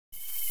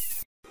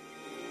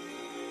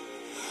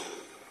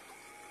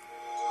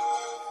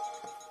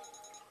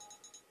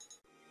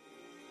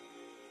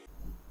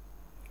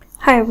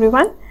Hi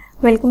everyone,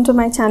 welcome to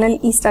my channel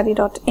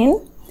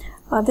estudy.in.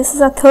 This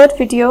is our third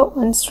video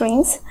on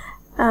strings,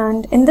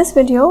 and in this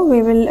video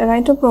we will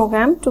write a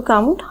program to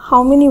count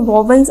how many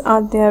vowels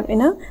are there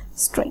in a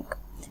string.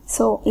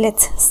 So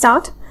let's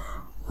start.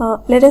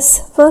 Let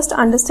us first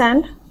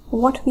understand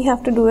what we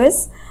have to do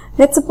is,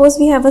 let's suppose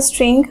we have a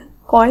string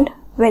called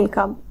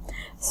welcome.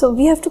 So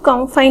we have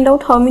to find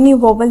out how many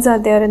vowels are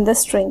there in the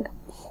string.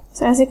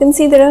 So as you can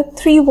see, there are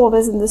 3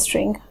 vowels in the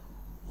string,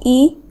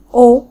 E,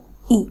 O,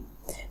 E.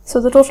 So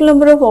the total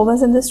number of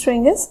vowels in the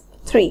string is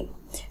 3.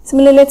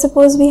 Similarly, let's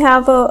suppose we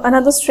have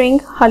another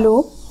string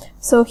hello.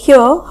 So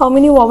here, how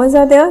many vowels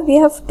are there? We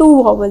have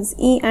 2 vowels,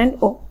 E and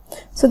O.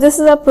 So this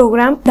is a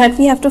program that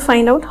we have to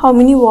find out how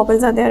many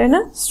vowels are there in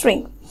a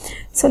string.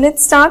 So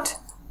let's start.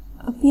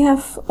 We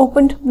have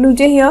opened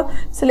BlueJ here.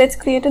 So let's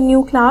create a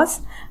new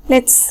class.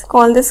 Let's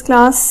call this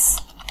class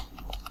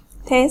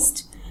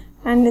test,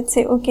 and let's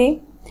say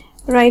okay.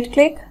 Right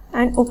click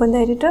and open the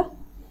editor.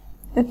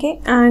 Okay,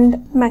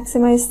 and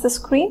maximize the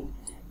screen.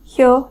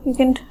 Here you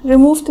can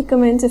remove the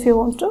comments if you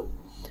want to.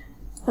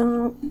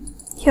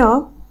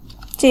 Here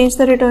change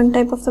the return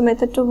type of the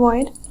method to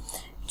void,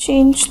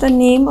 change the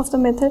name of the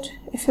method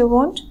if you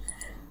want,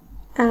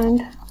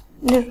 and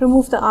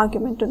remove the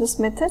argument to this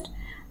method.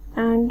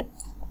 And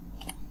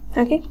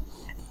okay,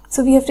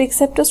 so we have to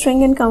accept a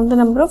string and count the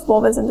number of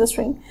vowels in the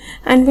string,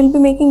 and we'll be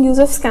making use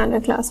of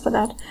scanner class for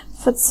that.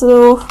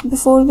 So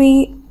before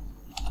we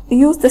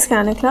use the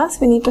scanner class,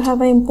 we need to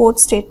have an import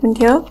statement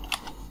here.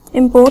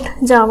 Import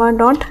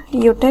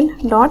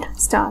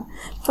java.util.star.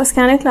 For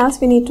scanner class,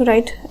 we need to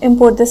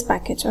import this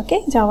package.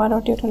 Okay,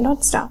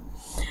 java.util.star.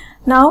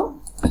 Now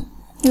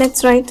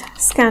let's write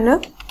scanner,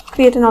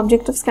 create an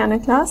object of scanner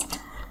class.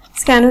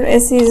 Scanner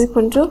sc is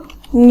equal to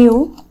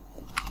new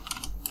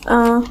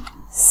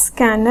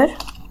scanner.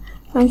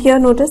 Now here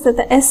notice that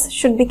the S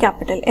should be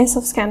capital. S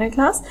of scanner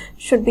class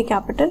should be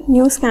capital.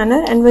 New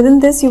scanner, and within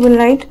this you will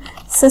write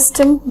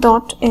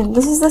system.in.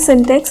 This is the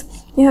syntax.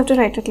 You have to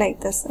write it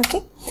like this.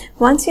 Okay.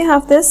 Once you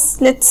have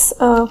this, let's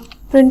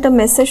print a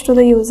message to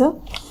the user.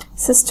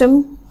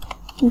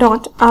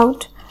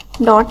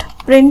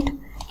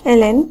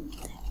 System.out.println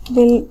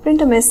will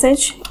print a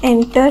message.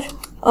 Enter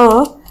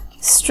a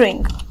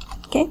string.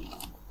 Okay.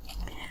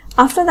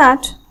 After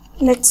that,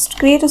 let's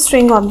create a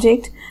string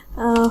object.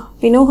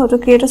 We know how to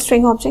create a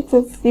string object.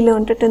 We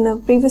learned it in the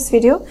previous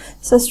video.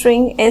 So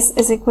string s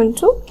is equal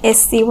to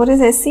sc. What is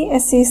sc?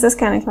 Sc is the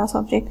scanner class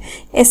object.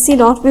 Sc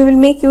dot, we will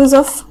make use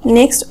of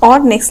next or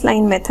next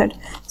line method.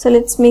 So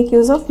let's make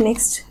use of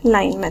next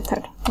line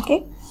method.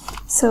 Okay,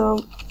 so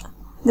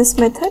this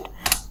method.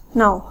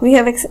 Now we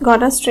have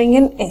got a string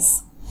in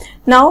s.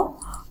 Now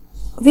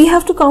we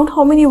have to count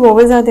how many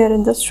vowels are there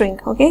in the string.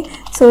 Okay,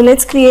 so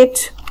let's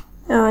create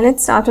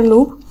let's start a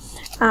loop,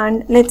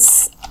 and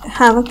let's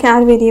have a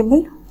char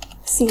variable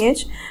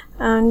ch,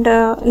 and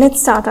let's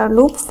start our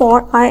loop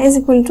for I is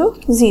equal to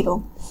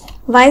 0.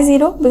 Why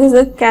 0? Because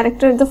the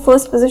character at the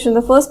first position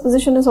is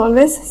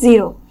always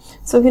 0.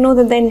 So we know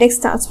that the index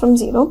starts from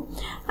 0,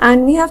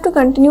 and we have to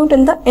continue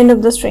till the end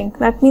of the string.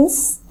 That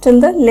means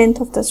till the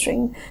length of the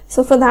string.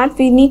 So for that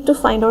we need to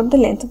find out the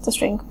length of the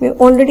string. We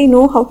already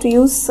know how to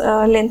use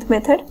length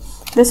method.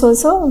 This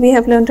also we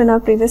have learned in our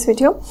previous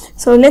video.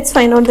 So let's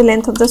find out the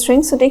length of the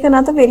string. So take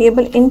another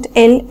variable, int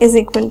l is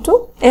equal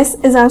to, s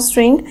is our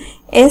string,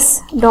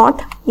 s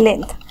dot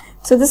length.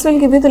 So this will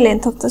give you the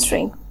length of the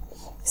string.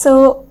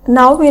 So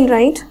now we'll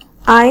write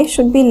I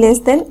should be less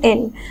than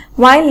l.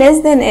 Why less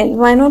than l?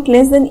 Why not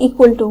less than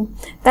equal to?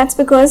 That's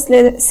because,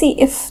 see,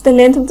 if the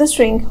length of the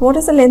string, what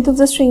is the length of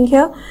the string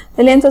here?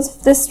 The length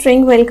of the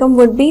string welcome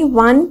would be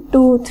 1,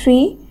 2,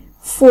 3,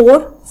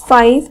 4,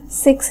 5,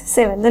 6,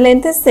 7. The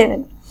length is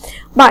 7.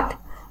 But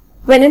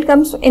when it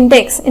comes to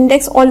index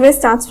always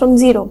starts from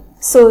 0.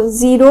 So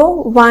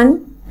 0,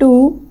 1,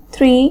 2,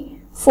 3,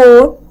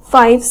 4,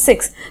 5,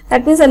 6.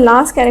 That means the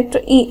last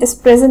character E is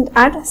present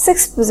at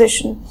 6th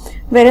position,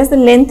 whereas the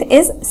length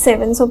is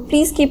 7. So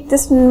please keep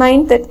this in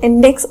mind, that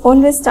index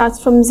always starts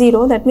from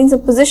 0. That means the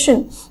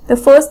position, the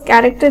first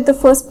character at the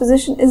first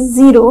position is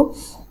 0.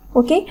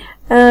 Okay,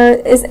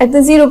 is at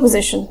the 0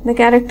 position. The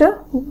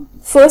character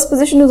first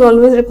position is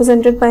always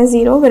represented by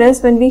 0,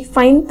 whereas when we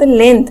find the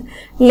length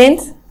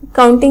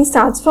counting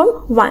starts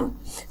from 1.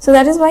 So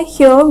that is why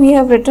here we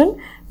have written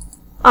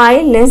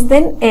I less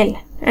than l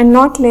and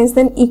not less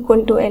than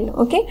equal to l.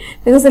 Okay,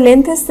 because the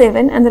length is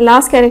 7 and the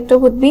last character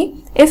would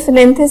be, if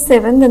length is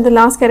 7, then the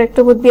last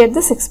character would be at the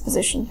 6th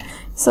position.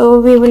 So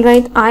we will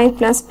write I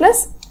plus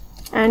plus,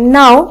 and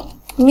now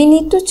we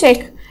need to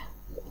check.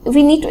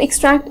 We need to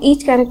extract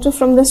each character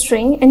from the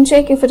string and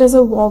check if it is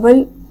a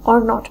vowel or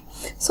not.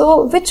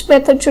 So which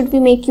method should we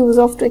make use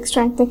of to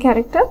extract the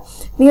character?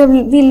 We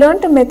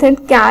learned a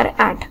method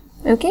charAt.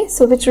 Okay,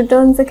 so which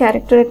returns the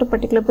character at a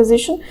particular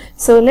position.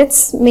 So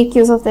let's make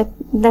use of that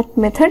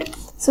method.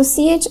 So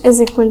ch is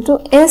equal to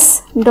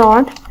s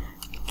dot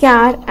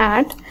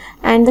charAt,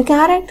 and the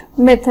charAt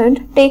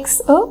method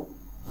takes a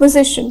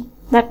position.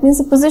 That means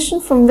the position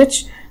from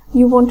which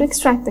you want to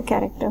extract the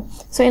character.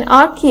 So in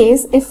our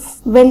case,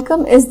 if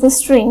welcome is the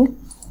string,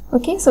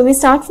 Okay, so we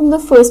start from the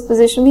first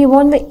position. We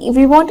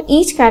want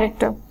each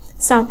character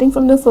starting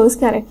from the first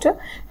character,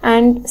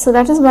 and so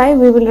that is why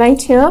we will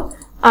write here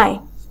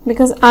I,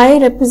 because I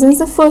represents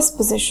the first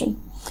position.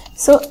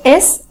 So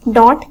s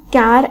dot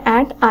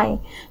charAt I.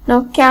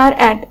 Now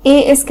charAt,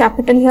 A is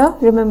capital here,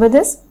 remember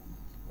this,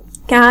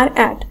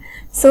 charAt.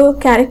 So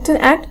character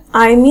at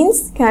I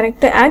means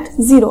character at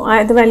 0,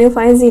 the value of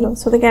I is 0,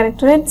 so the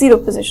character at 0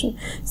 position.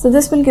 So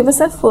this will give us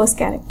a first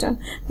character.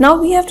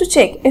 Now we have to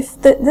check if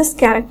this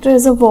character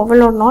is a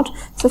vowel or not.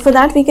 So for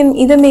that we can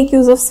either make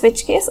use of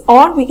switch case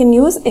or we can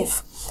use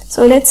if.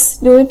 So let's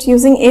do it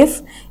using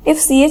if. If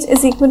ch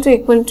is equal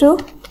to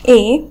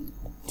a,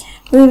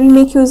 we will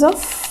make use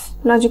of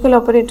logical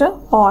operator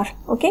or.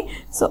 Okay,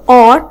 so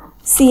or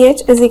ch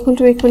is equal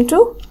to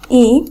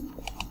e,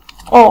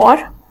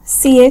 or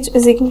ch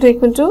is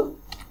equal to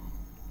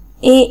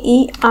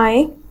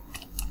aei,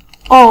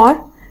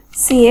 or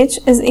ch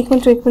is equal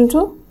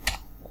to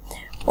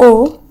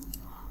o,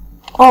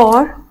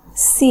 or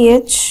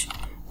ch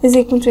is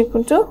equal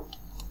to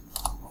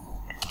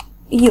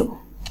u.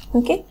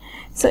 Okay,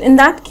 so in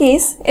that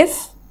case,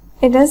 if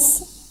it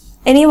is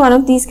any one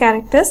of these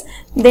characters,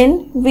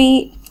 then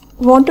we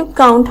want to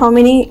count how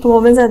many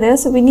vowels are there,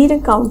 so we need a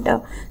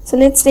counter. So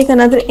let's take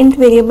another int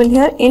variable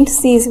here, int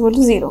c is equal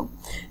to 0.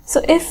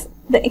 So if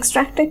the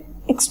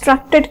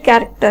extracted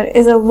character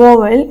is a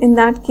vowel, in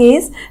that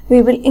case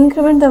we will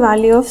increment the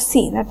value of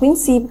c. That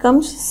means c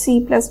becomes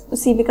c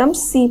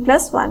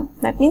plus 1.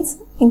 That means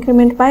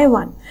increment by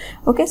 1.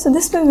 Okay, so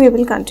this way we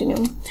will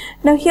continue.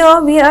 Now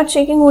here we are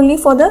checking only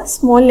for the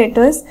small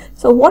letters.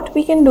 So what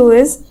we can do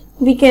is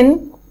we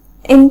can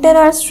enter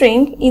our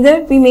string,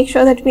 either we make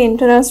sure that we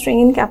enter our string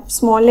in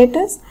small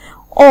letters,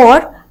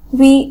 or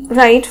we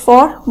write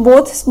for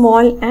both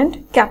small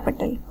and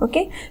capital.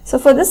 Okay, so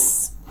for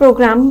this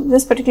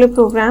particular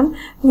program,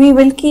 we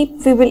will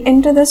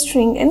enter the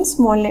string in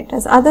small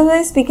letters.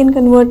 Otherwise we can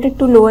convert it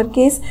to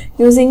lowercase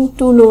using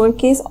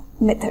toLowercase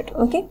method.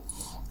 Okay,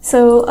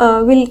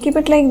 so we'll keep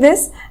it like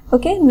this.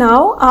 Okay,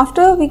 now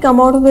after we come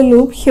out of the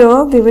loop,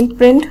 here we will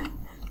print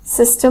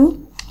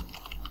system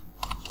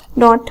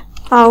dot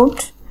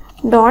out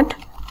dot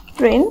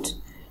print,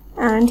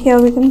 and here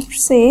we can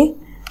say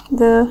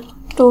the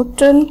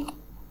total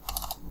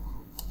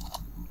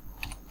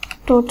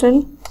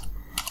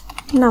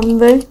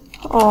number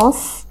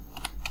of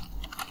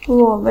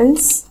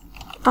vowels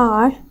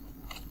are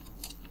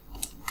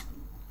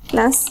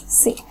plus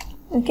c.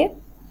 Okay,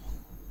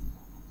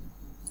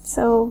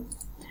 so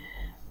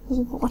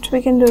what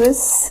we can do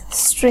is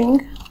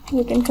string,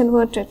 we can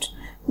convert it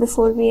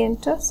before we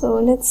enter. So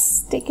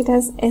let's take it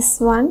as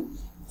s1,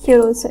 here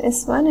also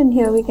s1, and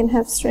here we can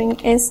have string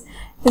s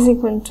is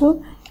equal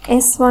to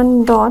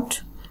s1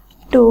 dot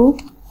to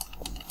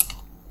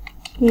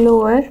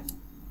lower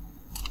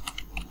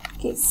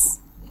case.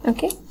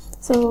 Okay,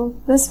 so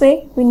this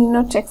way we need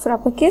not check for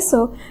uppercase,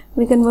 so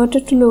we convert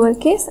it to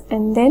lowercase,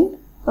 and then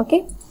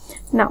okay,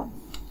 now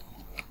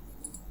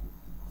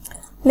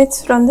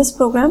let's run this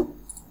program,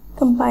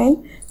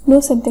 compile, no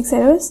syntax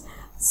errors,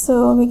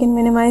 so we can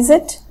minimize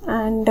it,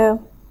 and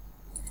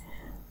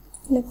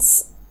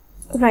let's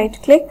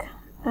right click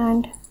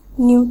and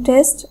new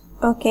test.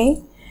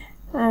 Okay,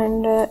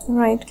 and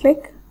right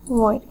click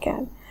void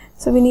char.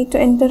 So we need to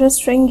enter a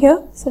string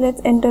here, so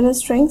let's enter a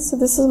string. So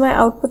this is my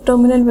output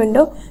terminal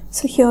window,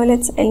 so here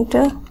let's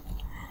enter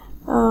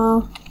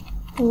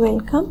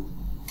welcome.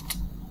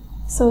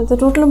 So the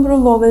total number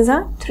of vowels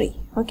are 3.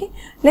 Okay,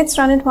 let's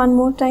run it one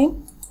more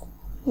time.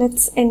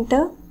 Let's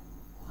enter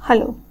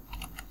hello.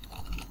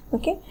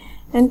 Okay,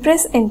 and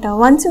press enter.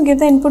 Once you give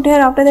the input here,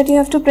 after that you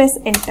have to press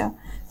enter.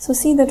 So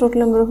see, the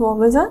total number of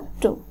vowels are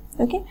 2.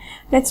 Okay,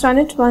 let's run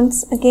it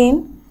once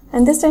again,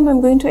 and this time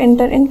I'm going to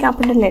enter in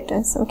capital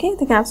letters. Okay,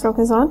 the caps lock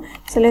is on,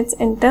 so let's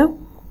enter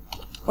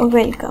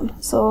welcome.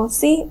 So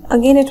see,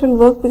 again it will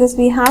work because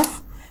we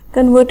have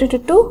converted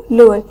it to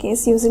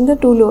lowercase using the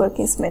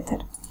toLowercase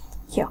method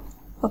here.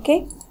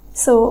 Okay,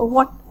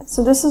 so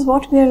this is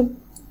what we are,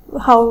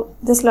 how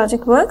this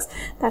logic works,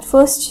 that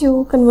first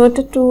you convert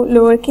it to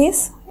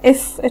lowercase.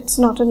 If it's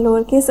not in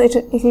lowercase,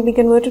 it will be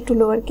converted to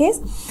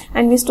lowercase,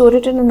 and we store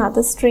it in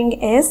another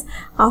string s.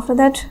 After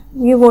that,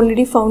 we have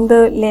already found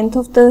the length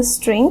of the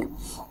string,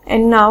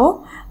 and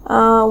now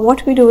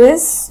what we do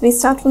is we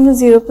start from the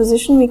 0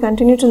 position, we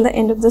continue till the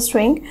end of the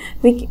string,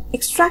 we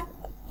extract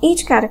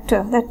each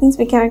character. That means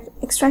we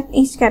extract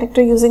each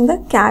character using the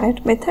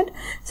charAt method.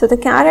 So the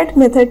charAt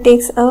method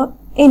takes a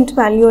int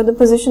value or the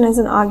position as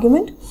an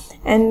argument,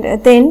 and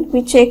then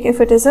we check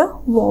if it is a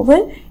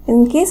vowel.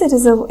 In case it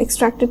is a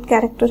extracted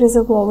character is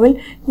a vowel,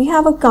 we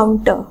have a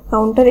counter.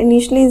 Counter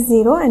initially is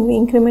 0, and we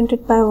increment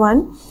it by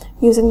 1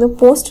 using the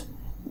post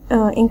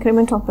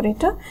increment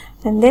operator,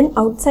 and then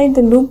outside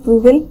the loop we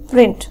will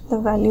print the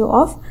value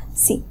of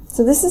c.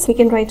 So this is, we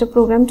can write a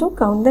program to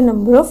count the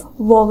number of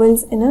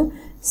vowels in a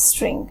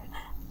string.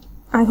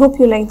 I hope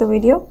you like the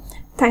video.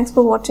 Thanks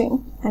for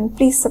watching, and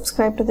please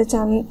subscribe to the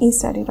channel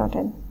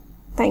estudy.in.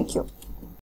 Thank you.